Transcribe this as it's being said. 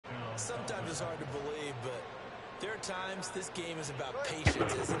Sometimes it's hard to believe, but there are times this game is about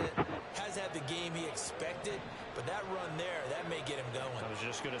patience, isn't it? Has had the game he expected, but that run there, that may get him going. I was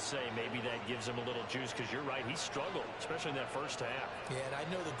just going to say, maybe that gives him a little juice, because you're right, he struggled, especially in that first half. Yeah, and I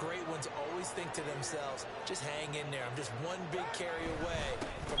know the great ones always think to themselves, just hang in there. I'm just one big carry away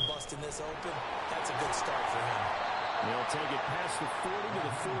from busting this open. That's a good start for him. They'll take it past the 40 to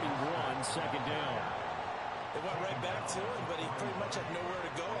the 41, second down. They went right back to him, but he pretty much had nowhere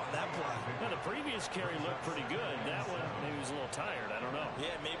to go on that play. Now, the previous carry looked pretty good. That one, maybe he was a little tired. I don't know.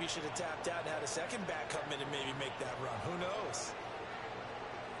 Yeah, maybe he should have tapped out and had a second back come in and maybe make that run. Who knows?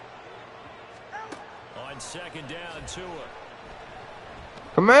 On second down, Tua.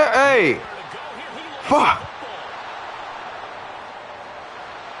 Come here, hey! Fuck!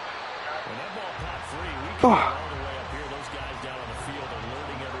 When that ball popped free, we can Fuck! all the way up here. Those guys down on the field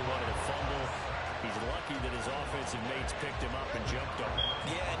alerting everyone to fumble. He's lucky that his offensive mates picked him up and jumped on him.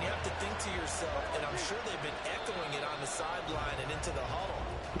 Yeah, and you have to think to yourself, and I'm sure they've been echoing it on the sideline and into the huddle.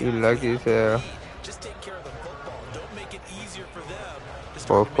 You lucky as hell. Just take care of the football. Don't make it easier for them.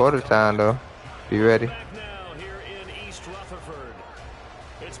 Fourth quarter time, though. Be ready. Back now here in East Rutherford.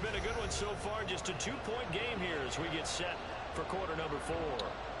 It's been a good one so far. Just a 2-point game here as we get set for quarter number 4.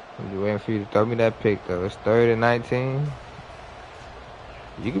 I'm just waiting for you to throw me that pick, though. It's 3rd and 19.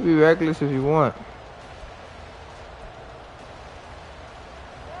 You can be reckless if you want.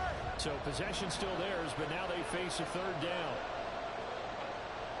 So possession still theirs, but now they face a 3rd down.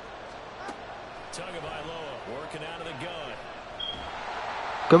 Tagovailoa working out of the gun.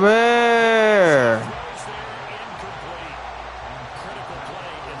 Come here! Critical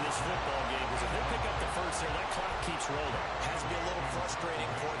play in this football game, because if they pick up the first there, that clock keeps rolling. Has to be a little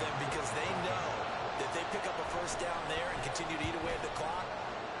frustrating for them because they know that they pick up a first down there and continue to eat away at the clock,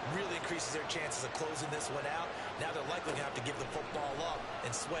 really increases their chances of closing this one out. Now they're likely going to have to give the football up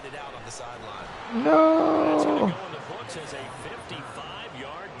and sweat it out on the sideline. That's going to No! go in the books as a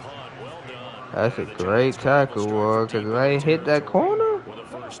 55-yard punt. Well done. That's a great tackle, boy, because if I hit that corner, With a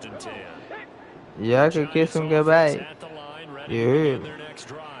 1st and 10. yeah, I could kiss him goodbye. At the line, ready You to heard begin me. their next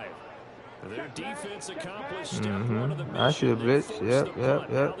drive. Their defense accomplished step one of the mission. I should have They blitzed. forced Yep, the yep,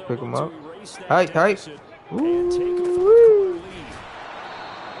 punt. yep. Now they'll Pick him look up. to erase that Height, height. deficit and take a 4-quarter Woo! lead.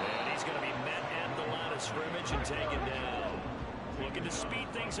 And he's going to be met at the line of scrimmage and taken down. Looking to speed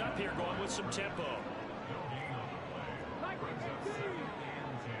things up here, going with some tempo.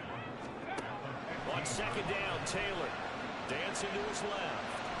 On second down, Taylor dancing to his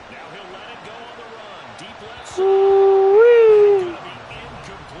left. Now he'll let it go on the run. Deep left side. Going to be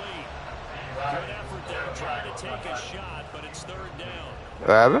incomplete. Good effort there, trying to take a shot, but it's 3rd down. What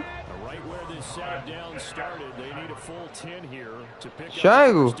happened? Right where this set of downs started, they need a full 10 here to pick up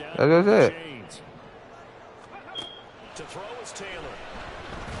Triangle. the first down. That's what I said. Chains. To throw is Taylor.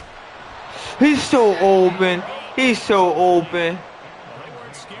 He's so open. He's so open. Well, they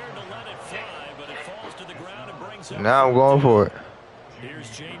weren't scared to let it fly, but it falls to the ground and brings up. Now I'm going for it. Here's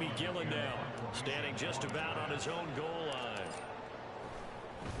Jamie Gillen now, standing just about on his own goal line.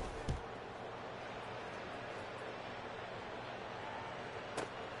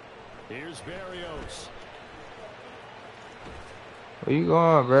 Here's Barrios. Where you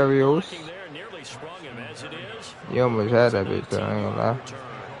going, Barrios? Blocking there, nearly sprung him as it is. You almost had that bitch, though. I ain't gonna lie.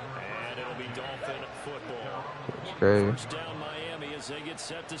 And it'll be Dolphin football. It's crazy. First down Miami as they get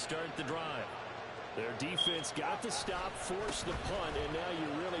set to start the drive. Their defense got the stop, forced the punt, and now you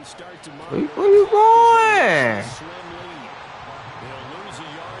really start to monitor. Where you going? Slim lead. They'll lose a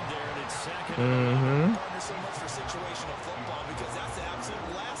yard there, and it's second. Partner so much for situational football because that's the absolute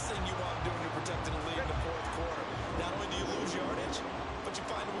last thing you want to do when you're protecting a lead in the 4th quarter. Not only do you lose yardage, but you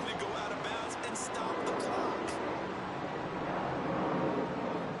find a way to go out of bounds and stop the clock.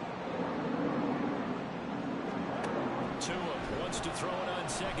 Tua wants to throw it on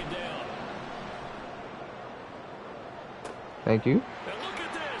second down. Thank you. And look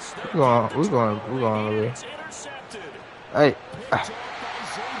at this. We're going a little bit. It's intercepted. Hey. Picked off by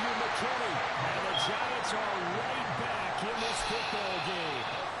Xavier McKinney. And the Giants are right back in this football game.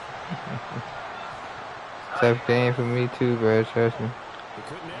 Tough game for me too, bro. Trust me. They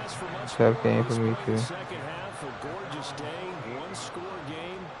couldn't ask for much Tough game for me more in the too. second half, a gorgeous day, 1-score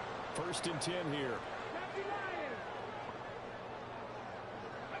game. 1st and 10 here.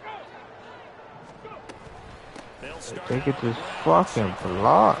 They get this fucking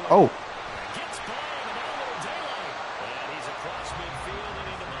block. Oh.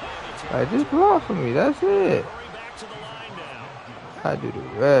 Like, just block for me. That's it. I do the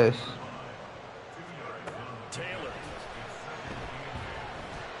rest.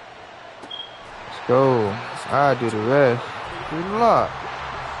 Let's go. I do the rest. Good luck.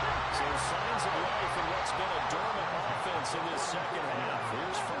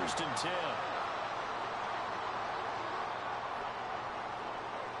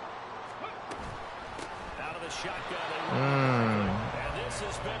 shotgun. And this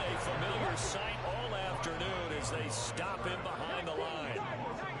has been a familiar sight all afternoon as they stop him behind the line.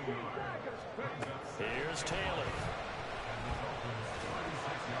 Here's Taylor.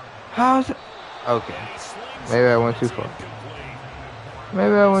 How's it? Okay. Maybe I went too far.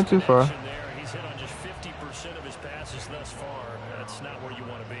 Maybe I went too far. He's hit on just 50% of his passes thus far. That's not where you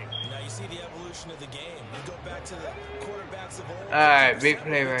want to be. Now you see the evolution of the game. You go back to the quarterbacks of old. Alright, big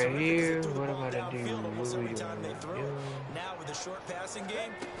play right here. What am I to do? Now with the short passing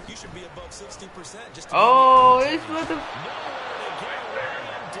game, you should be above 60%. Just oh, it's what the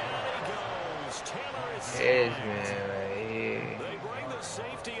yes, man, right here. They bring the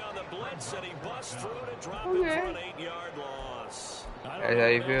safety on the blitz and he busts through to drop him for an 8-yard loss. That's how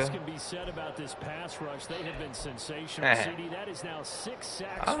you feel? Can be said about this pass rush. They have been sensational. CD, that is now 6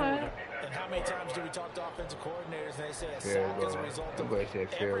 sacks for them. And how many times do we talk to offensive coordinators and they say a sack as a result of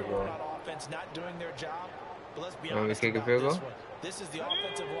everyone on offense not doing their job? But let's be honest about this one. This is the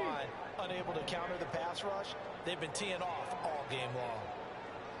offensive line unable to counter the pass rush. They've been teeing off all game long.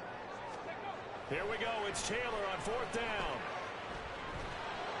 Here we go. It's Taylor on 4th down.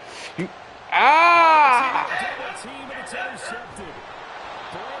 Team and it's intercepted.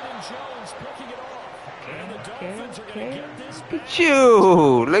 Brandon Jones picking it off. And the Dolphins are going to get this back. Look at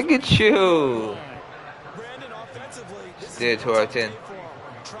you. Look at you. Brandon offensively, this still is 12-10.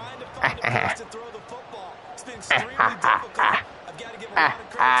 trying to find a place to throw the football. It's been extremely difficult. I've got to give a lot of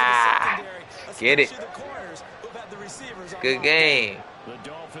credit to the secondary, get it. the corners who've had the receivers on Good game. The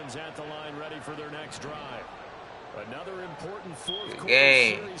Dolphins at the line ready for their next drive. Another important fourth quarter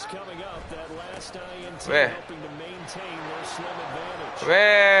series coming up. That last INT helping to maintain their slim advantage.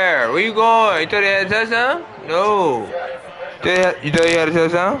 Where you going? You thought they had a touchdown? No. You thought you had a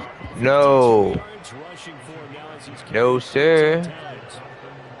touchdown? No. No, sir.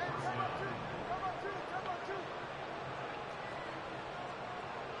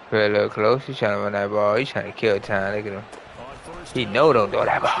 Play a little close. He's trying to run that ball. He's trying to kill time. Look at him. He know don't throw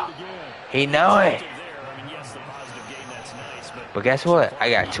that ball. He know it. But guess what? I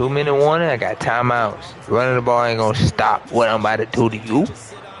got 2-minute warning. I got timeouts. Running the ball ain't gonna stop what I'm about to do to you.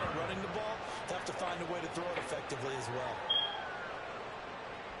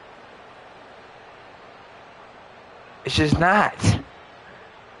 It's just not.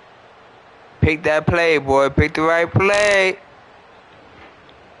 Pick that play, boy. Pick the right play.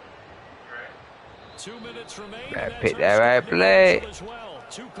 2 minutes remain. Pick that right play.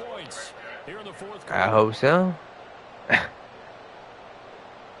 2 points here in the fourth quarter. I hope so.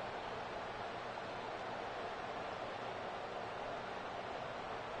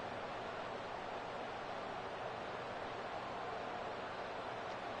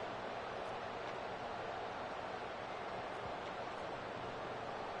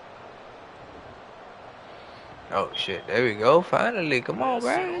 Oh shit, there we go, finally. Come on,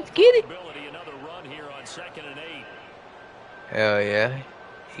 bro, let's get it. Another run here on 2nd and 8. Hell yeah.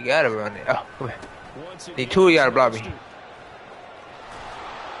 You gotta run it. Oh, come here. Need 2 of y'all to block me.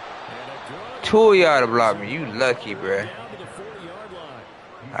 2 of y'all to block me. You lucky, bro.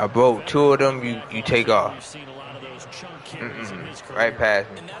 I broke 2 of them, you take off. Right past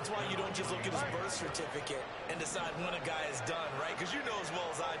me. And that's why you don't just look at his birth certificate and decide when a guy is done, right? Because you know as well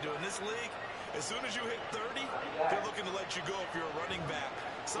as I do, in this league, as soon as you hit 30, they're looking to let you go if you're a running back.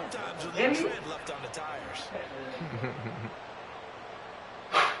 Sometimes with a little tread left on the tires.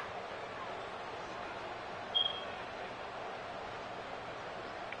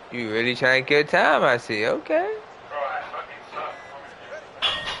 You really trying to kill time, I see. Okay.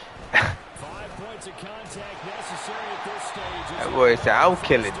 5 points of contact necessary at this stage. That boy said, I'm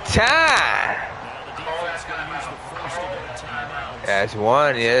killing time. That's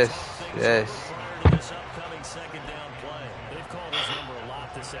one, yes. Yes.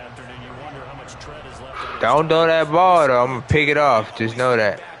 Don't throw that ball, though. I'm going to pick it off. Just know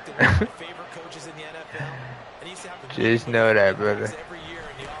that. Just know that, brother.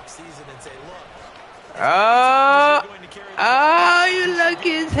 Oh, you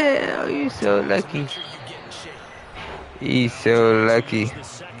lucky as hell. You so lucky. He's so lucky. The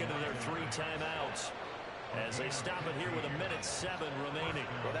second of their 3 timeouts as they stop it here with 1:07 remaining.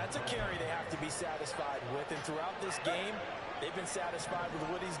 Well, that's a carry they have to be satisfied with, and throughout this game, they've been satisfied with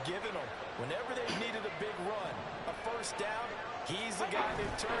what he's given them. Whenever they've needed a big run, a first down, he's the guy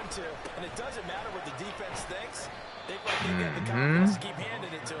they've turned to, and it doesn't matter what the defense thinks. They've got the confidence to keep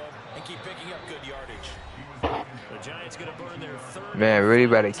handing it to him and keep picking up good yardage. The Giants going to burn their 3rd. Man, really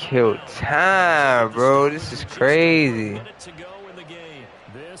about to kill time, bro. This is crazy. Minute to go in the game.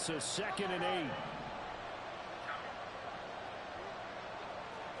 This is 2nd and 8.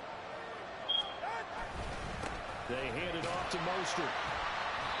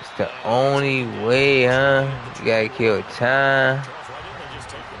 It's the only way, huh? You gotta kill time.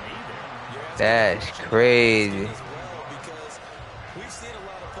 That's crazy. We've seen a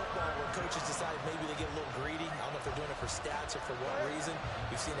lot of football where coaches decide maybe they get a little greedy. I don't know if they're doing it for stats or for what reason.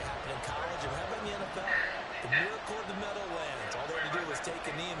 We've seen it happen in college. And how about in the NFL? The miracle of the Meadowlands. All they had to do was take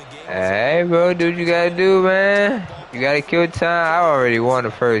a knee in the game. Hey, bro, do what you gotta do, man. You gotta kill time. I already won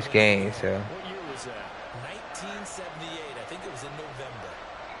the first game, so. What year was that? 1978. I think it was in November.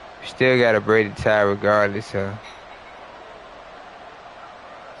 Still gotta break the tie regardless, so.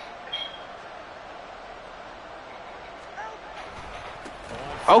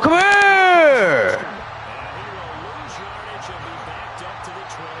 Oh, come here!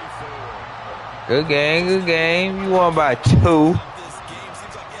 Good game, good game. You won by 2.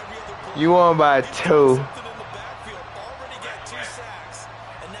 You won by 2.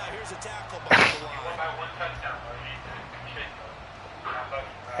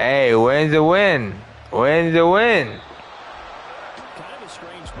 Hey, win's a win. Win's a win. Kind of a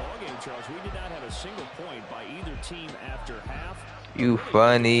strange ballgame, Charles. We did not have a single point by either team after half. You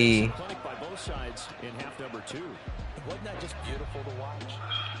funny. By both sides in half number 2. Wasn't that just beautiful to watch?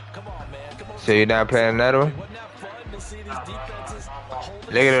 Come on, man. Come on. So you're not playing another one? Wasn't that fun to see these defenses holding?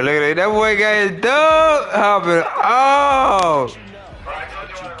 Look at him, look at him. That boy got his dog hopping. Oh! But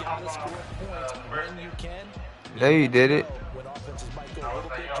you gotta score points when you can. No, you did it. When offenses might go a little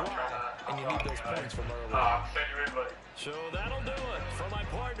bit dry, and you need those points from early. So that'll do it for my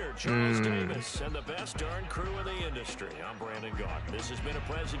partner, Charles Davis, and the best darn crew in the industry. I'm Brandon Gott. This has been a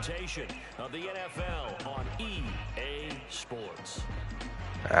presentation of the NFL on EA Sports.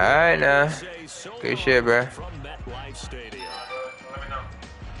 All right, now. Good shit, bro. From MetLife Stadium.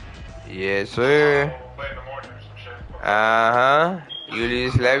 Yes, sir. Uh-huh. You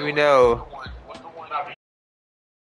just let me know.